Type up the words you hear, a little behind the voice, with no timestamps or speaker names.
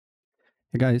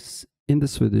Hey guys, in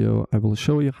this video I will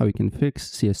show you how you can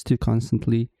fix CS2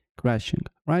 constantly crashing,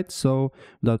 right? So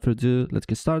without further ado, let's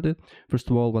get started. First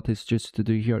of all, what I suggest you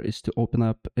to do here is to open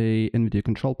up a Nvidia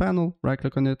control panel, right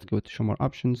click on it, go to show more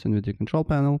options, Nvidia control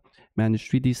panel, manage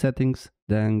 3D settings,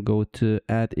 then go to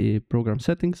add a program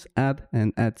settings, add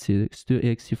CS2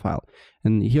 exe file.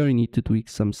 And here you need to tweak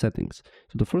some settings.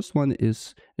 So the first one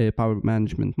is a power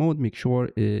management mode, make sure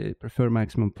prefer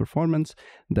maximum performance,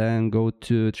 then go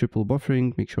to triple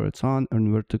buffering, make sure it's on,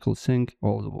 and vertical sync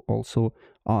also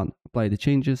on. Apply the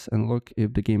changes and look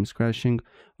if the game is crashing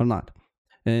or not.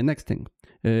 Next thing,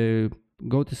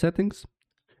 go to settings,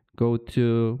 go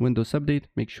to Windows Update,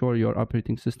 make sure your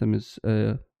operating system is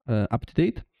up to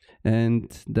date,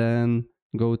 and then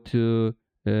go to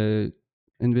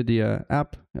Nvidia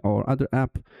app or other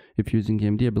app. If you're using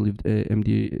AMD, I believe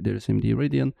there's AMD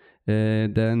Radeon,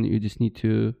 then you just need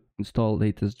to install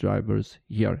latest drivers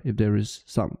here if there is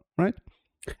some, right?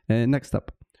 Next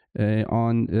up,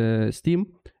 on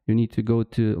Steam, you need to go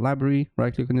to library,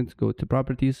 right click on it, go to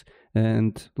properties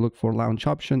and look for launch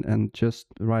option and just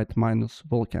write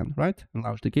 -Vulkan, right? And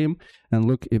launch the game and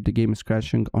look if the game is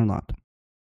crashing or not.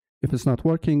 If it's not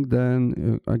working,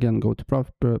 then again go to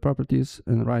properties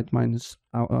and write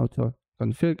 -auto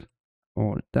config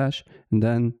or dash, and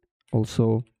then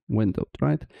also windowed,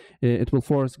 right? It will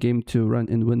force game to run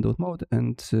in windowed mode,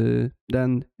 and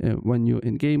then when you're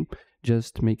in game,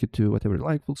 just make it to whatever you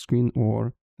like, full screen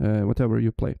or whatever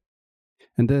you play.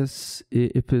 And this,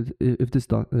 if this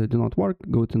do not work,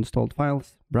 go to installed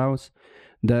files, browse,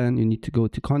 then you need to go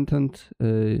to content,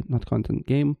 not content,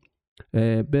 game,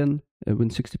 bin,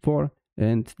 Win64,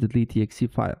 and delete the exe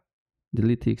file.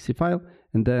 Delete the exe file,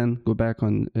 and then go back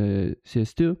on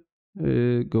CS2,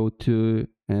 go to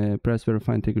press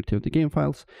verify integrity of the game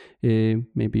files.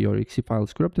 Maybe your exe file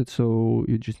is corrupted, so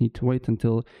you just need to wait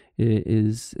until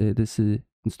this is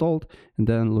installed, and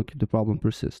then look if the problem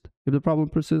persists. If the problem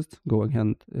persists, go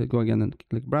again and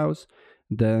click browse,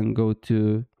 then go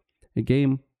to a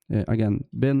game, again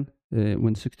bin,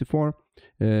 Win64,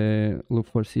 look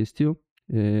for CS2,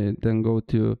 then go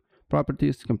to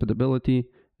properties, compatibility,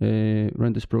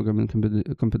 run this program in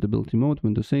compatibility mode,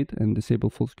 Windows 8, and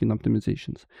disable full screen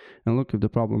optimizations, and look if the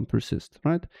problem persists,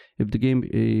 right? If the game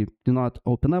do not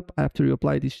open up after you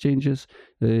apply these changes,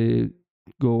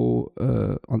 go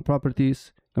on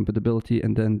properties, compatibility,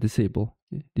 and then disable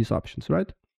these options,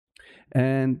 right?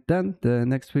 And then the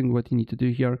next thing what you need to do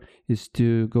here is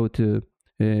to go to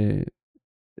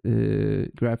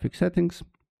graphic settings,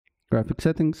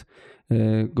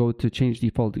 go to change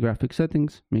default graphic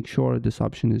settings, make sure this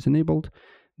option is enabled.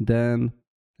 Then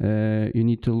you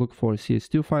need to look for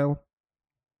CS2 file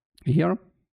here,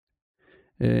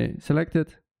 select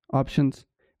it, options,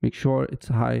 make sure it's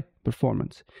high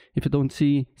performance. If you don't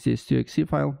see CS2 exe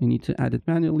file, you need to add it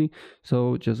manually,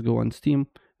 so just go on Steam,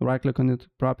 right click on it,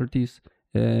 properties,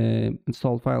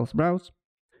 install files, browse,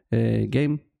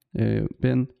 game,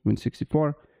 bin,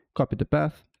 Win64, copy the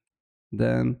path,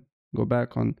 then go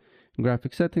back on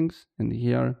graphic settings, and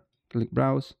here click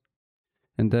browse,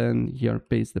 and then here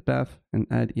paste the path and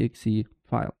add exe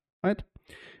file, right?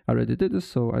 I already did this,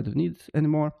 so I don't need it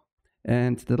anymore.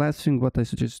 And the last thing what I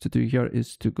suggest to do here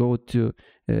is to go to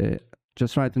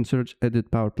just write and search edit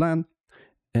power plan,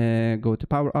 go to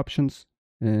power options,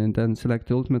 and then select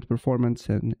the ultimate performance,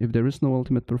 and if there is no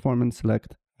ultimate performance,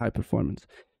 select high performance.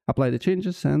 Apply the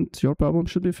changes and your problem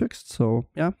should be fixed. So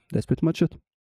yeah, that's pretty much it.